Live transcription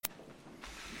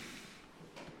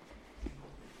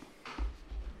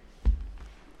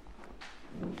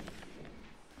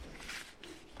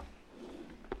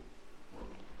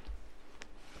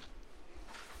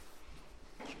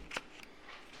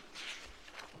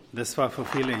Das war vor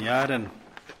vielen Jahren,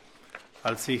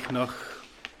 als ich noch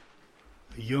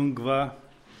jung war.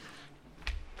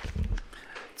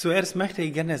 Zuerst möchte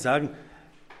ich gerne sagen,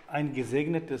 ein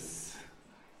gesegnetes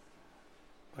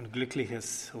und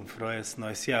glückliches und frohes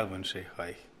neues Jahr wünsche ich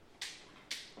euch.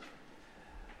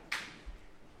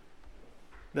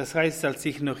 Das heißt, als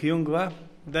ich noch jung war,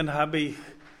 dann habe ich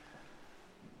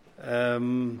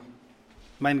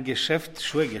mein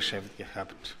Schuhgeschäft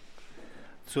gehabt.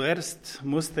 Zuerst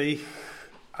musste ich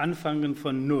anfangen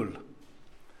von Null.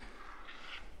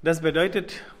 Das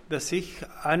bedeutet, dass ich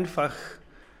einfach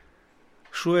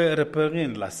Schuhe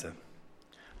reparieren lasse.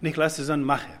 Nicht lasse, sondern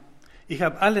mache. Ich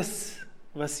habe alles,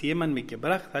 was jemand mir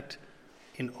gebracht hat,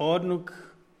 in Ordnung,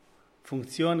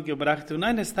 Funktion gebracht. Und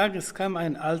eines Tages kam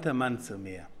ein alter Mann zu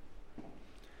mir,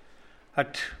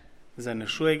 hat seine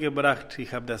Schuhe gebracht,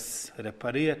 ich habe das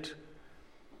repariert.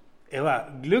 Er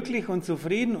war glücklich und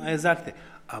zufrieden und er sagte,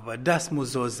 aber das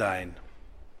muss so sein.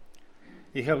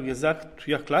 Ich habe gesagt,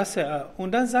 ja klasse.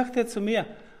 Und dann sagte er zu mir,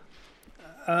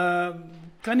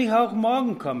 kann ich auch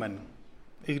morgen kommen?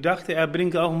 Ich dachte, er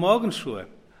bringt auch morgen Schuhe.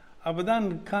 Aber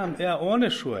dann kam er ohne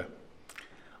Schuhe.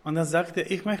 Und dann sagte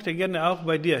er, ich möchte gerne auch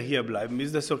bei dir hier bleiben.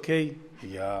 Ist das okay?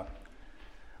 Ja.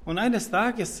 Und eines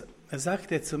Tages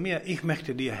sagte er zu mir, ich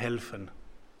möchte dir helfen.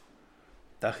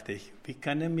 Dachte ich, wie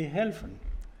kann er mir helfen?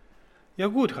 Ja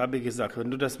gut, habe ich gesagt,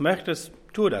 wenn du das möchtest,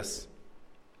 tu das.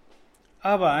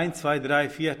 Aber 1, 2, 3,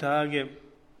 4 Tage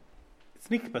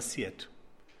ist nichts passiert.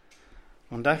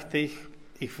 Und dachte ich,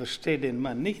 ich verstehe den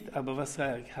Mann nicht, aber was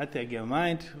hat er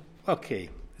gemeint? Okay,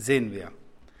 sehen wir.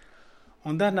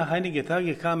 Und dann nach einigen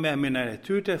Tagen kam er mit einer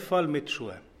Tüte voll mit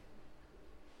Schuhen.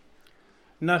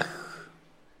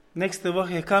 Nächste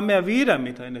Woche kam er wieder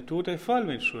mit einer Tüte voll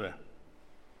mit Schuhen.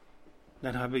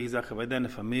 Dann habe ich gesagt, aber deine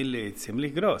Familie ist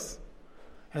ziemlich groß.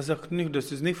 Er sagt, nicht,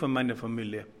 das ist nicht von meiner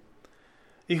Familie.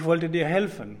 Ich wollte dir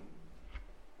helfen.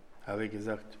 Habe ich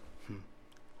gesagt,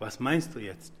 was meinst du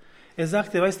jetzt? Er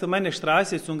sagte, weißt du, meine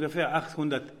Straße ist ungefähr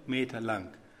 800 Meter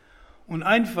lang. Und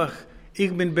einfach,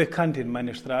 ich bin bekannt in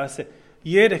meiner Straße.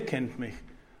 Jeder kennt mich.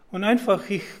 Und einfach,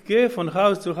 ich gehe von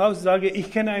Haus zu Haus, sage,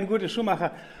 ich kenne einen guten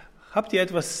Schuhmacher. Habt ihr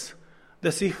etwas,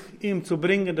 das ich ihm zu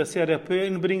bringen, das er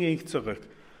reparieren, bringe ich zurück.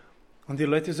 Und die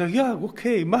Leute sagen, ja,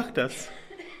 okay, mach das.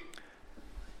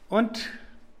 Und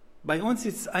bei uns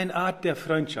ist es eine Art der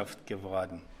Freundschaft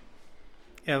geworden.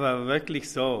 Er war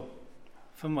wirklich so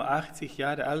 85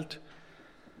 Jahre alt.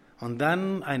 Und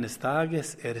dann eines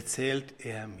Tages erzählt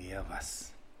er mir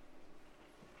was.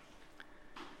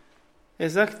 Er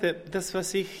sagte, das,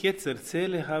 was ich jetzt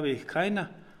erzähle, habe ich keiner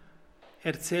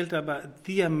erzählt, aber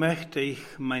dir möchte ich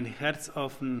mein Herz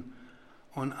öffnen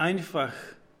und einfach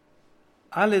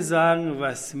alles sagen,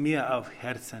 was mir auf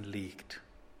Herzen liegt.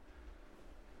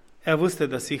 Er wusste,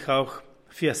 dass ich auch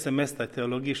 4 Semester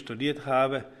Theologie studiert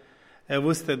habe. Er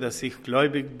wusste, dass ich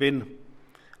gläubig bin.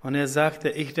 Und er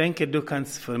sagte, ich denke, du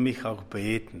kannst für mich auch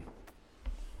beten.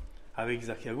 Habe ich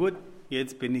gesagt, ja gut,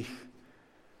 jetzt bin ich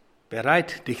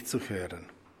bereit, dich zu hören.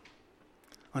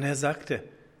 Und er sagte,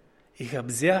 ich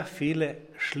habe sehr viele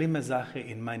schlimme Sachen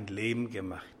in meinem Leben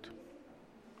gemacht.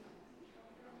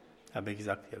 Habe ich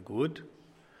gesagt, ja gut.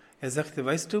 Er sagte,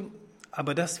 weißt du,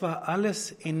 aber das war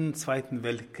alles im Zweiten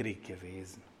Weltkrieg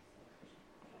gewesen.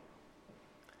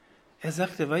 Er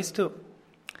sagte, weißt du,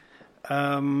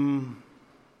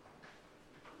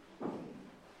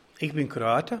 ich bin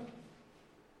Kroate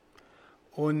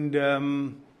und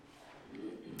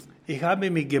ich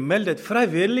habe mich gemeldet,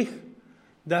 freiwillig,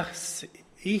 dass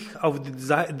ich auf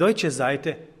der deutschen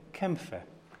Seite kämpfe.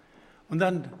 Und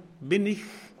dann bin ich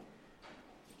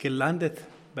gelandet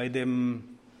bei dem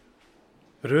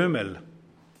Römel.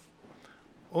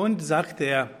 Und sagte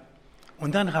er,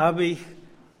 und dann habe ich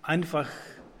einfach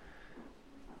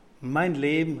mein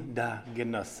Leben da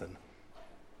genossen.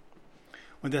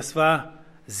 Und das war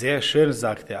sehr schön,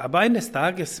 sagte er. Aber eines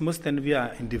Tages mussten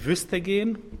wir in die Wüste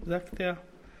gehen, sagte er.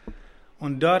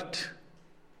 Und dort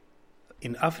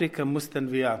in Afrika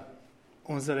mussten wir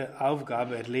unsere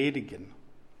Aufgabe erledigen.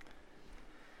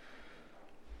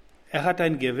 Er hat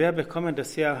ein Gewehr bekommen,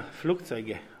 dass er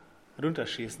Flugzeuge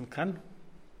runterschießen kann.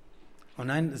 Und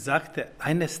dann sagte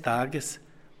eines Tages,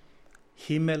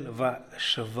 Himmel war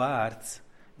schwarz,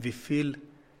 wie viel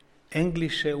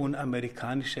englische und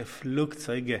amerikanische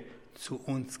Flugzeuge zu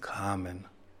uns kamen.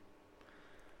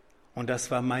 Und das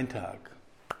war mein Tag.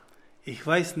 Ich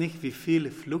weiß nicht, wie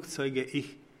viele Flugzeuge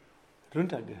ich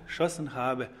runtergeschossen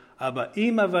habe, aber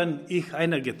immer wenn ich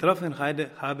einen getroffen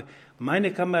habe,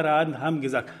 meine Kameraden haben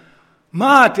gesagt,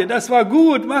 Mate, das war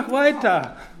gut, mach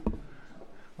weiter.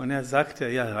 Und er sagte,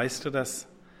 ja, weißt du das?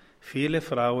 Viele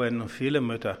Frauen und viele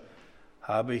Mütter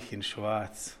habe ich in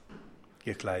Schwarz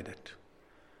gekleidet.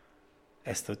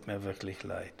 Es tut mir wirklich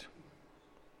leid.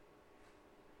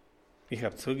 Ich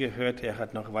habe zugehört, er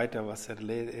hat noch weiter was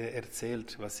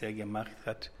erzählt, was er gemacht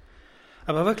hat.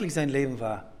 Aber wirklich, sein Leben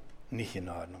war nicht in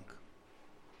Ordnung.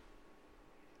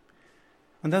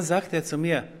 Und dann sagt er zu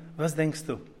mir, was denkst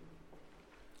du?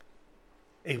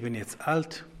 Ich bin jetzt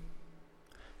alt.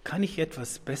 Kann ich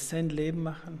etwas besser im Leben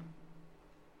machen?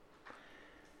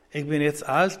 Ich bin jetzt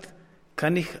alt.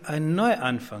 Kann ich einen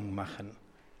Neuanfang machen?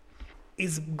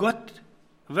 Ist Gott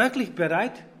wirklich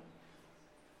bereit,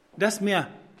 dass mir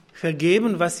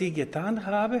vergeben, was ich getan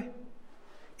habe?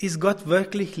 Ist Gott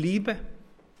wirklich Liebe?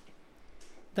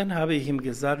 Dann habe ich ihm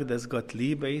gesagt, dass Gott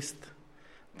Liebe ist,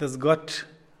 dass Gott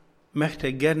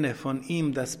möchte gerne von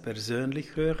ihm das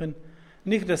persönlich hören.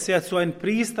 Nicht, dass er zu einem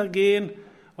Priester gehen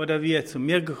oder wie er zu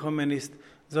mir gekommen ist,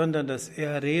 sondern dass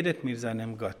er redet mit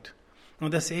seinem Gott.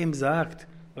 Und dass er ihm sagt,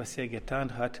 was er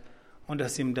getan hat und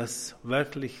dass ihm das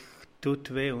wirklich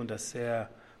tut weh und dass er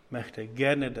möchte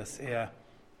gerne, dass er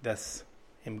das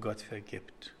ihm Gott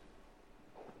vergibt.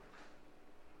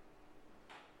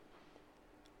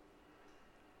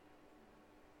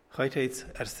 Heute ist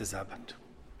erster Sabbat.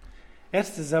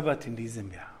 Erster Sabbat in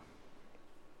diesem Jahr.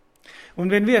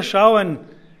 Und wenn wir schauen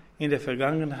in der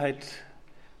Vergangenheit,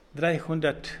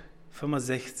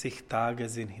 365 Tage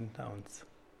sind hinter uns.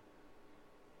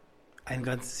 Ein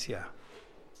ganzes Jahr.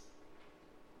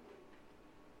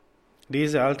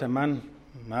 Dieser alte Mann,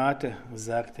 Mate,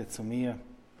 sagte zu mir,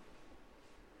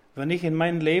 wenn ich in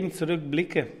mein Leben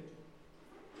zurückblicke,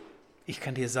 ich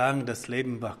kann dir sagen, das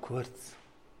Leben war kurz.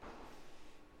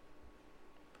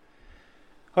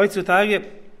 Heutzutage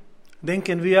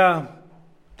denken wir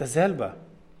dasselbe.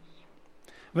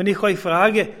 Wenn ich euch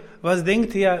frage, was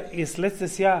denkt ihr, ist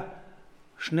letztes Jahr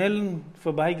schnell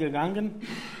vorbeigegangen?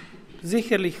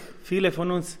 Sicherlich viele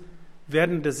von uns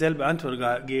werden dasselbe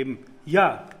Antwort geben.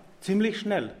 Ja, ziemlich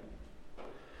schnell.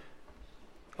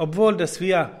 Obwohl, dass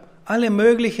wir alle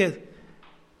möglichen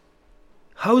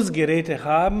Hausgeräte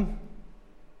haben,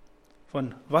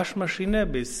 von Waschmaschine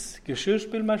bis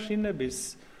Geschirrspülmaschine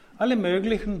bis alle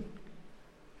möglichen.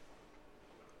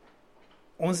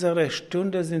 Unsere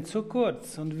Stunden sind zu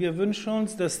kurz und wir wünschen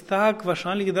uns, dass der Tag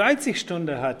wahrscheinlich 30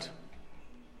 Stunden hat,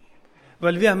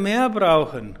 weil wir mehr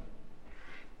brauchen.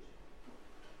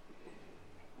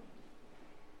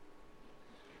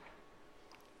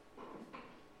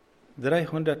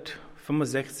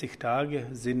 ...365 Tage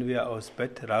sind wir aus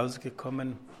Bett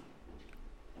rausgekommen.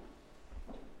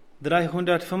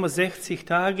 365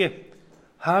 Tage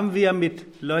haben wir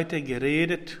mit Leuten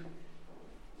geredet.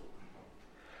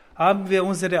 Haben wir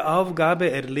unsere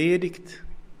Aufgabe erledigt.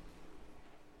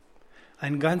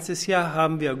 Ein ganzes Jahr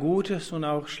haben wir Gutes und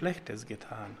auch Schlechtes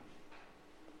getan.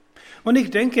 Und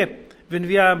ich denke, wenn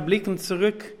wir blicken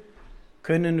zurück,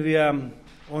 können wir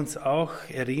uns auch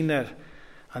erinnern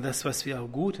an das, was wir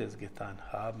auch Gutes getan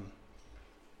haben.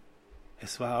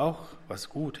 Es war auch was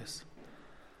Gutes.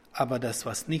 Aber das,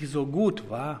 was nicht so gut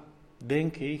war,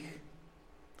 denke ich,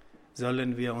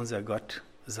 sollen wir unser Gott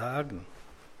sagen.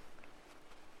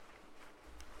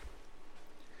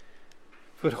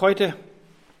 Für heute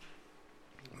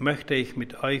möchte ich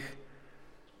mit euch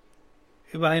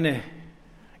über eine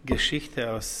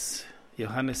Geschichte aus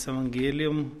Johannes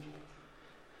Evangelium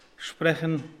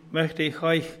sprechen. Möchte ich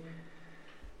euch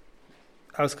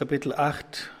aus Kapitel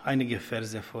 8 einige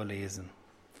Verse vorlesen.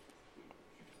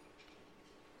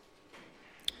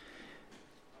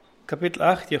 Kapitel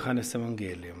 8 Johannes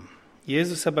Evangelium.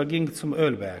 Jesus aber ging zum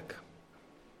Ölberg.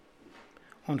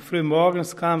 Und früh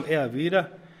morgens kam er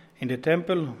wieder in den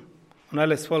Tempel und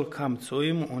alles Volk kam zu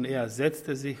ihm und er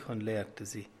setzte sich und lehrte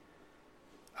sie.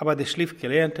 Aber der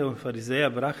Schriftgelehrte und Pharisäer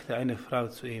brachte eine Frau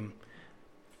zu ihm,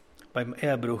 beim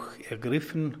Ehebruch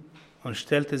ergriffen und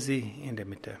stellte sie in der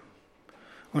Mitte.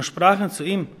 Und sprachen zu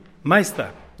ihm,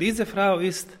 Meister, diese Frau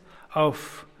ist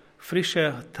auf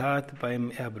frischer Tat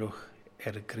beim Ehebruch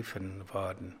ergriffen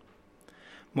worden.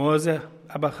 Mose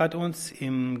aber hat uns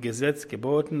im Gesetz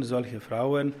geboten, solche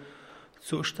Frauen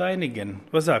zu steinigen.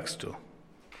 Was sagst du?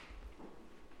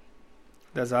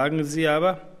 Da sagen sie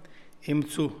aber, ihm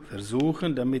zu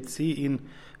versuchen, damit sie ihn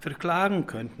verklagen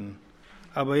könnten.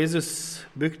 Aber Jesus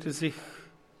bückte sich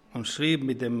und schrieb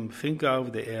mit dem Finger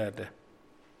auf der Erde.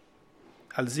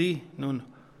 Als sie nun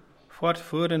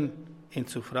fortfuhren, ihn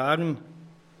zu fragen,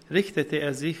 richtete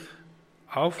er sich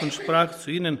auf und sprach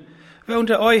zu ihnen, wer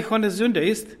unter euch ohne Sünde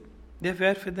ist, der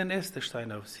werfe den ersten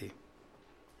Stein auf sie.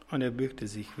 Und er bückte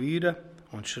sich wieder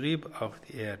und schrieb auf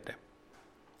die Erde.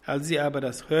 Als sie aber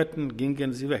das hörten,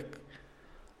 gingen sie weg,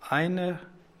 einer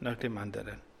nach dem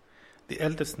anderen, die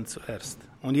Ältesten zuerst.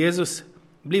 Und Jesus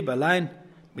blieb allein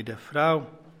mit der Frau,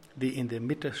 die in der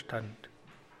Mitte stand.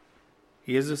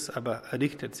 Jesus aber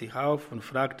richtete sich auf und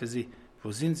fragte sie,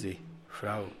 wo sind Sie,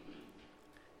 Frau?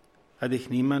 Hat dich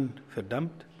niemand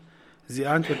verdammt? Sie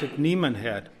antwortete, niemand,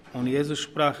 Herr. Und Jesus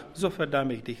sprach, so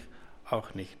verdamme ich dich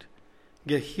auch nicht.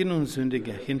 Geh hin und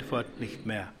sündige hinfort nicht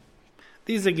mehr.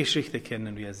 Diese Geschichte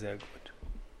kennen wir sehr gut.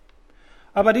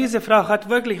 Aber diese Frau hat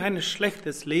wirklich ein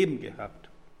schlechtes Leben gehabt.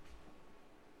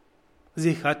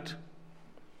 Sie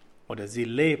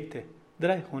lebte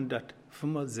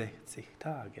 365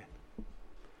 Tage.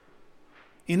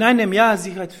 In einem Jahr,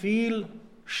 sie hat viel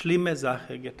schlimme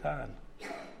Sachen getan.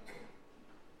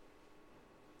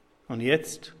 Und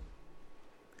jetzt,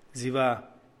 sie war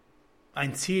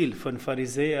ein Ziel von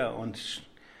Pharisäern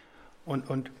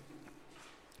und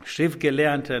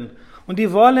Schriftgelehrten. Und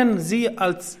die wollen sie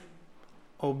als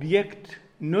Objekt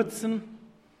nutzen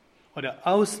oder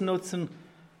ausnutzen,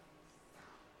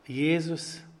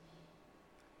 Jesus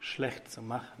schlecht zu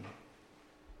machen.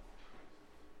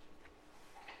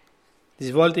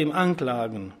 Sie wollte ihn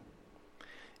anklagen.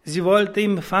 Sie wollte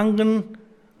ihn fangen,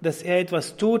 dass er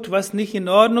etwas tut, was nicht in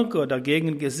Ordnung oder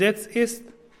gegen Gesetz ist.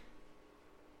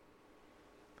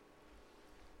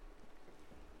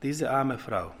 Diese arme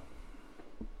Frau,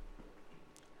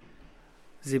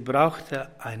 sie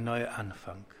brauchte einen neuen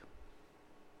Anfang.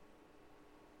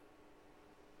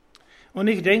 Und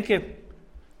ich denke,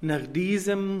 nach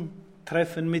diesem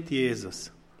Treffen mit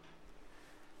Jesus,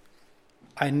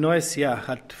 ein neues Jahr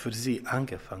hat für sie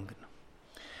angefangen.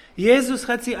 Jesus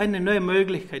hat sie eine neue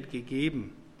Möglichkeit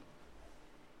gegeben.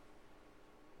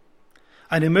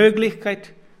 Eine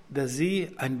Möglichkeit, dass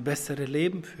sie ein besseres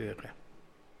Leben führe.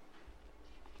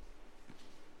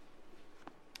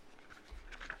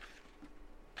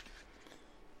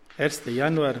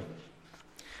 Januar.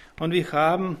 Und wir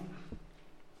haben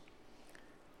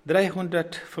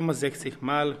 365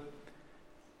 Mal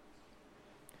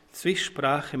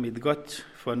Zwiesprache mit Gott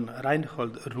von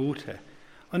Reinhold Ruthe.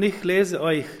 Und ich lese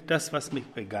euch das, was mich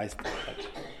begeistert hat.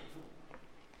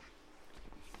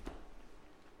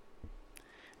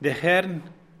 Der Herr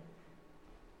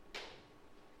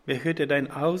behüte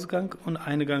deinen Ausgang und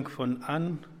Eingang von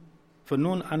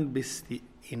nun an bis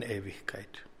in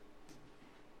Ewigkeit.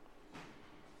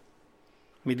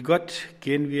 Mit Gott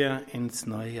gehen wir ins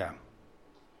neue Jahr.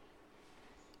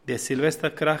 Der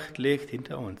Silvesterkrach liegt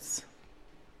hinter uns.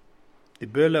 Die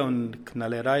Böller und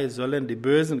Knallerei sollen die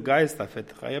bösen Geister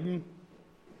vertreiben.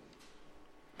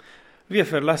 Wir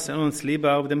verlassen uns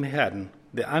lieber auf den Herrn,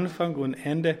 der Anfang und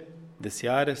Ende des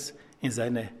Jahres in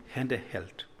seine Hände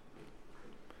hält.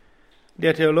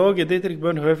 Der Theologe Dietrich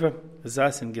Bonhoeffer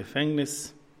saß im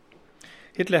Gefängnis.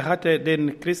 Hitler hatte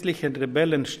den christlichen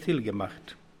Rebellen still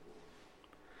gemacht.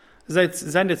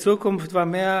 Seine Zukunft war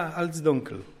mehr als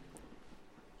dunkel.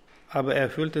 Aber er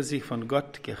fühlte sich von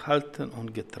Gott gehalten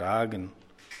und getragen.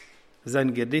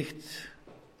 Sein Gedicht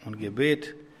und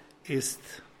Gebet ist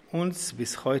uns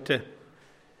bis heute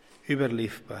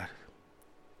überliefert.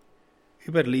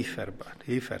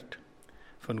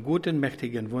 Von guten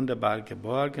Mächtigen wunderbar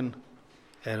geborgen,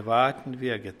 erwarten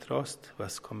wir getrost,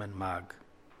 was kommen mag.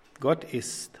 Gott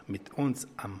ist mit uns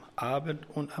am Abend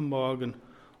und am Morgen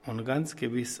und ganz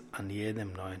gewiss an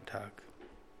jedem neuen Tag.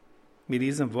 Mit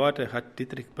diesen Worten hat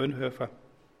Dietrich Bonhoeffer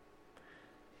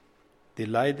die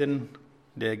Leiden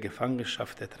der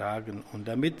Gefangenschaft ertragen und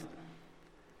damit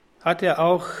hat er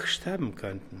auch sterben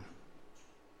können.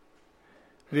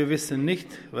 Wir wissen nicht,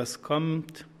 was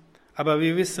kommt, aber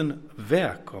wir wissen,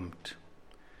 wer kommt.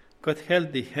 Gott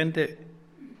hält die Hände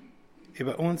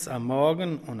über uns am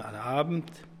Morgen und am Abend,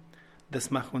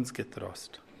 das macht uns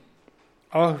getrost.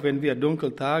 Auch wenn wir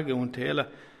dunkle Tage und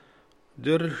Täler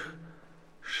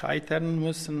durchscheitern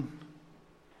müssen,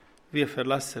 wir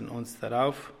verlassen uns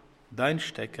darauf, dein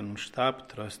Stecken und Stab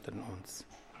trösten uns.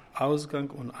 Ausgang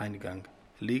und Eingang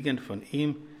liegen von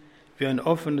ihm wie ein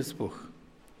offenes Buch.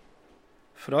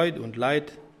 Freude und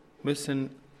Leid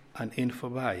müssen an ihn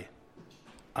vorbei.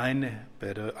 Ein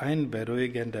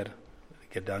beruhigender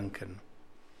Gedanken.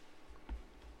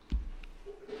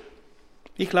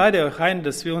 Ich lade euch ein,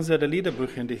 dass wir unsere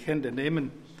Liederbücher in die Hände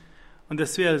nehmen und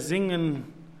dass wir singen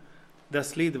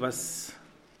das Lied, was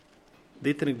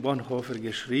Dietrich Bonhoeffer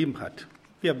geschrieben hat.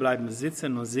 Wir bleiben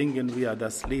sitzen und singen wir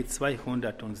das Lied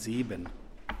 207.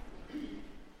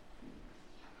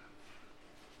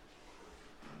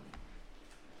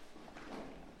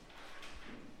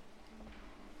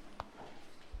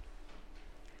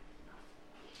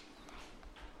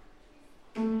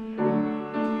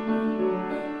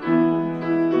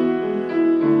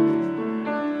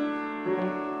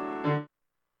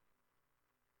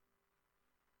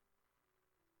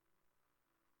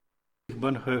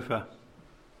 Bonhoeffer.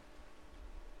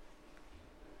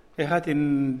 Er hat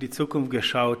in die Zukunft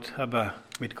geschaut, aber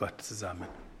mit Gott zusammen.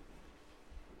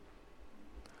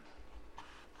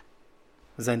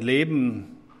 Sein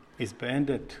Leben ist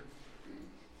beendet,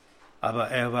 aber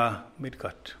er war mit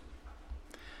Gott.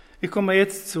 Ich komme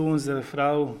jetzt zu unserer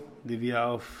Frau, die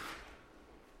wir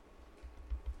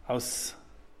aus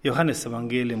Johannes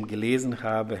Evangelium gelesen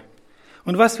haben.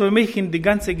 Und was für mich in die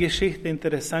ganze Geschichte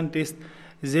interessant ist,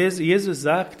 Jesus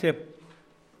sagte,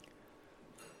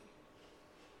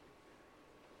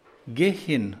 geh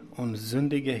hin und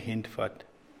sündige hinfort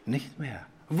nicht mehr.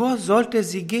 Wo sollte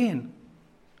sie gehen?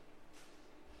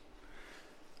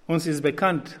 Uns ist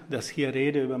bekannt, dass hier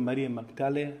Rede über Maria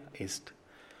Magdalena ist.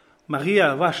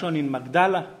 Maria war schon in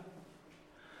Magdala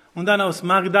und dann aus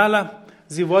Magdala,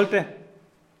 sie wollte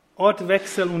Ort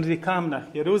wechseln und sie kam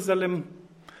nach Jerusalem.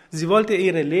 Sie wollte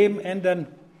ihr Leben ändern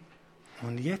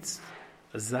und jetzt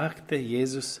sagte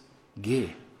Jesus, geh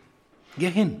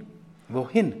hin.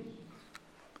 Wohin?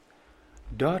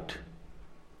 Dort,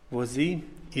 wo sie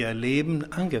ihr Leben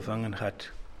angefangen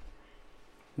hat.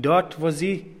 Dort, wo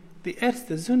sie die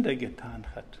erste Sünde getan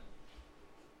hat.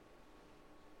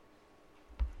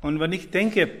 Und wenn ich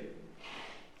denke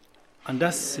an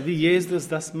das, wie Jesus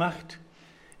das macht,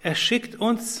 er schickt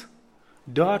uns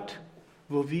dort,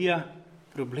 wo wir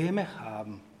Probleme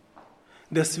haben,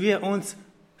 dass wir uns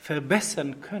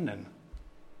verbessern können.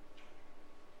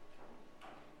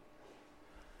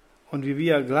 Und wie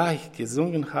wir gleich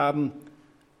gesungen haben,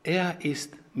 er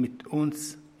ist mit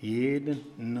uns jeden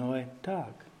neuen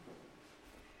Tag.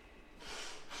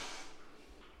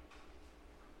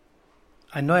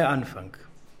 Ein neuer Anfang,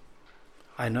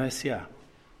 ein neues Jahr.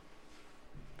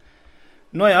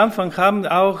 Neuer Anfang haben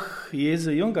auch Jesu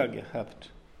Jünger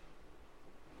gehabt.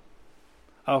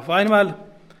 Auf einmal,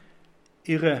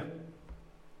 ihre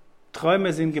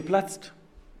Träume sind geplatzt.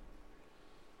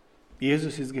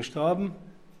 Jesus ist gestorben.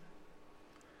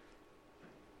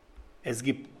 Es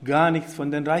gibt gar nichts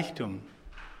von den Reichtum.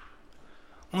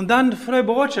 Und dann frohe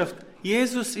Botschaft,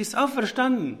 Jesus ist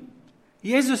auferstanden.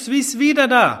 Jesus ist wieder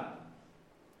da.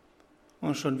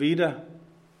 Und schon wieder,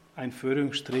 ein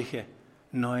Führungsstriche,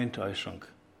 neue Enttäuschung.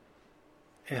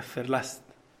 Er verlässt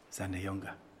seine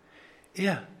Jünger.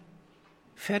 Er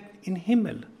fährt in den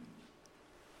Himmel.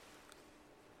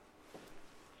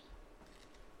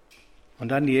 Und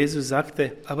dann Jesus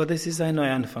sagte, aber das ist ein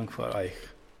neuer Anfang für euch.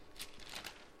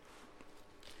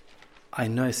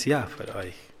 Ein neues Jahr für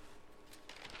euch.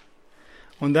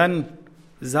 Und dann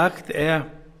sagt er,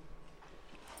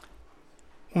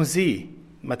 und sie,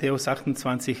 Matthäus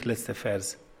 28, letzter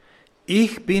Vers,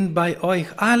 ich bin bei euch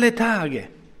alle Tage.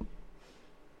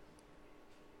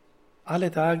 Alle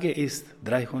Tage ist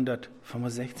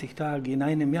 365 Tage in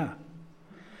einem Jahr.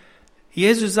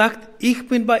 Jesus sagt, ich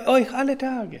bin bei euch alle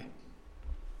Tage.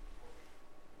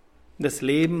 Das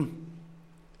Leben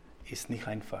ist nicht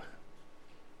einfach.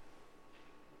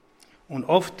 Und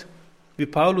oft, wie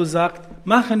Paulus sagt,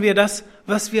 machen wir das,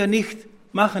 was wir nicht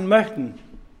machen möchten.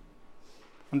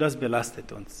 Und das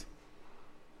belastet uns.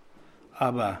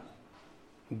 Aber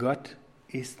Gott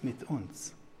ist mit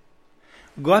uns.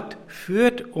 Gott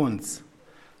führt uns.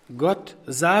 Gott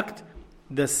sagt,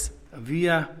 dass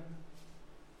wir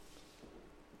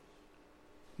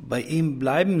bei ihm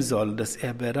bleiben sollen, dass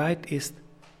er bereit ist,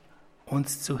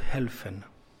 uns zu helfen.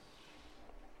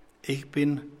 Ich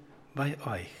bin bei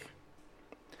euch.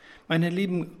 Meine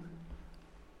Lieben,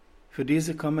 für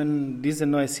dieses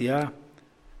neues Jahr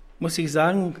muss ich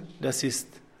sagen, das ist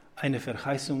eine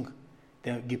Verheißung,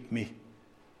 der gibt mir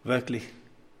wirklich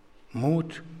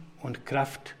Mut und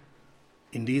Kraft,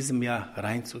 in diesem Jahr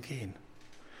reinzugehen.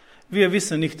 Wir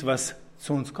wissen nicht, was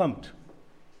zu uns kommt.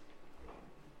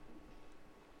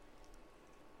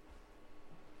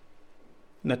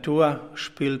 Natur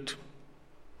spielt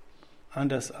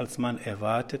anders, als man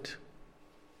erwartet.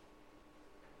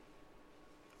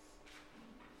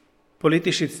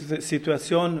 Politische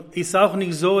Situation ist auch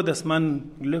nicht so, dass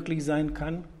man glücklich sein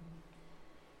kann.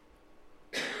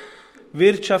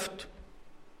 Wirtschaft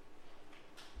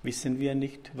wissen wir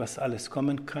nicht, was alles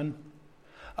kommen kann.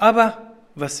 Aber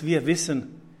was wir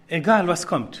wissen, egal was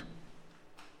kommt,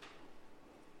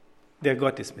 der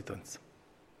Gott ist mit uns.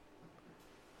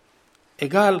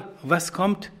 Egal was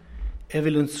kommt, er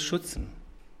will uns schützen.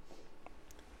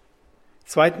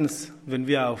 Zweitens, wenn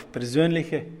wir auf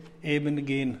persönliche Ebene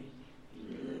gehen,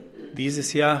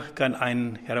 dieses Jahr kann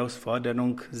eine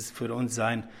Herausforderung für uns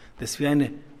sein, dass wir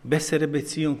eine bessere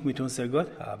Beziehung mit unserem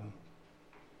Gott haben,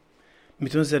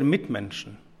 mit unseren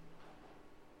Mitmenschen,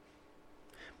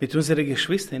 mit unseren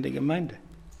Geschwistern in der Gemeinde.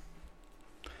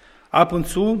 Ab und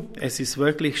zu, es ist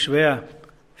wirklich schwer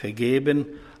vergeben.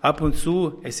 Ab und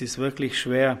zu, es ist wirklich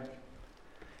schwer,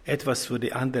 etwas für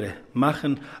die andere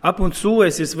machen. Ab und zu,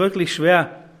 es ist wirklich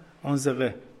schwer,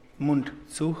 unseren Mund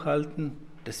zu halten,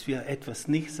 dass wir etwas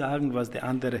nicht sagen, was der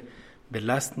andere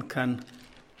belasten kann.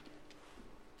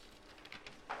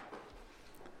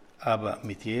 Aber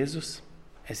mit Jesus,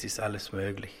 es ist alles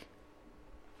möglich.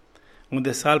 Und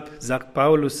deshalb sagt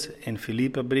Paulus in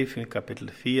Philipperbrief in Kapitel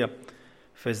 4,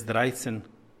 Vers 13,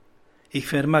 ich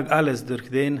vermag alles durch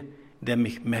den, der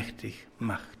mich mächtig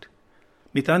macht.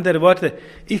 Mit anderen Worten,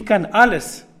 ich kann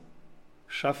alles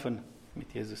schaffen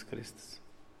mit Jesus Christus.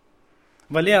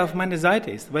 Weil er auf meiner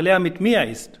Seite ist, weil er mit mir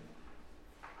ist.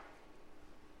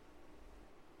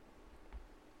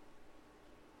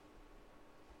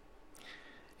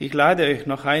 Ich lade euch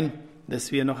noch ein,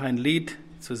 dass wir noch ein Lied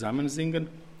zusammen singen.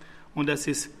 Und das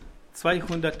ist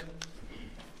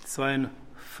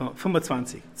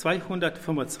 225.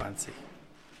 225.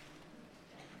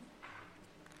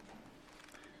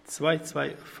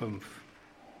 225.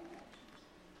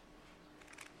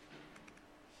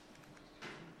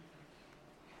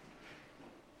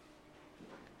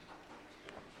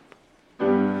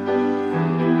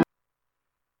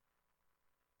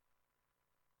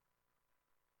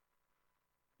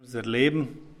 Unser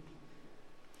Leben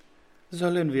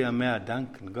sollen wir mehr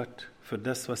danken Gott für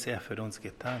das, was er für uns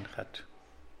getan hat.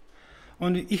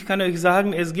 Und ich kann euch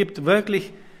sagen, es gibt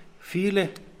wirklich viele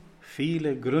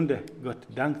Gründe, Gott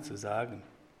Dank zu sagen.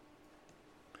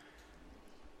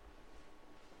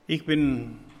 Ich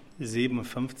bin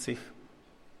 57,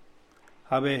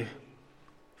 habe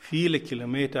viele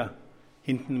Kilometer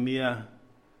hinter mir,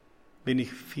 bin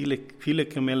ich viele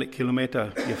Kilometer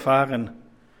gefahren,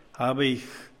 habe ich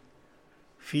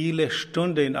viele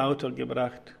Stunden im Auto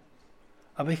gebracht.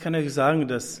 Aber ich kann euch sagen,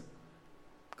 dass,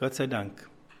 Gott sei Dank,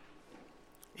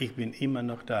 ich bin immer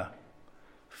noch da.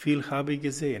 Viel habe ich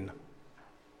gesehen.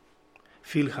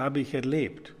 Viel habe ich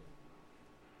erlebt.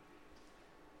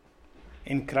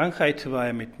 In Krankheit war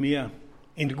er mit mir.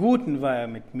 In guten war er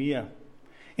mit mir.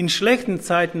 In schlechten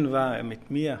Zeiten war er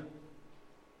mit mir.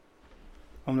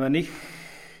 Und wenn ich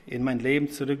in mein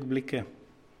Leben zurückblicke,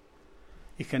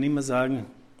 ich kann immer sagen,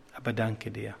 aber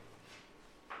danke dir.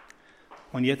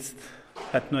 Und jetzt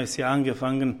hat ein neues Jahr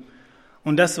angefangen.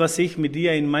 Und das, was ich mit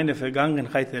dir in meiner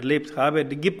Vergangenheit erlebt habe,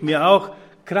 gibt mir auch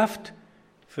Kraft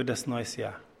für das neue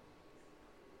Jahr.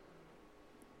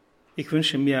 Ich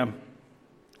wünsche mir,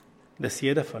 dass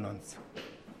jeder von uns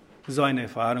so eine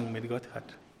Erfahrung mit Gott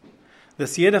hat.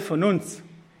 Dass jeder von uns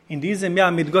in diesem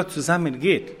Jahr mit Gott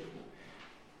zusammengeht.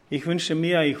 Ich wünsche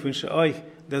mir, ich wünsche euch,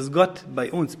 dass Gott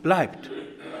bei uns bleibt.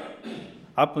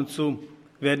 Ab und zu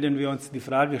werden wir uns die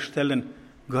Frage stellen,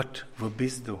 Gott, wo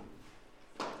bist du?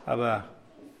 Aber,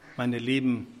 meine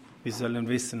Lieben, wir sollen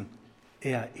wissen,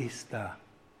 er ist da.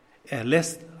 Er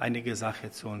lässt einige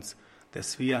Sachen zu uns,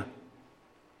 dass wir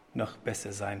noch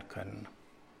besser sein können.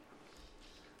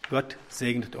 Gott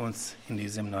segnet uns in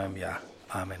diesem neuen Jahr.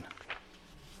 Amen.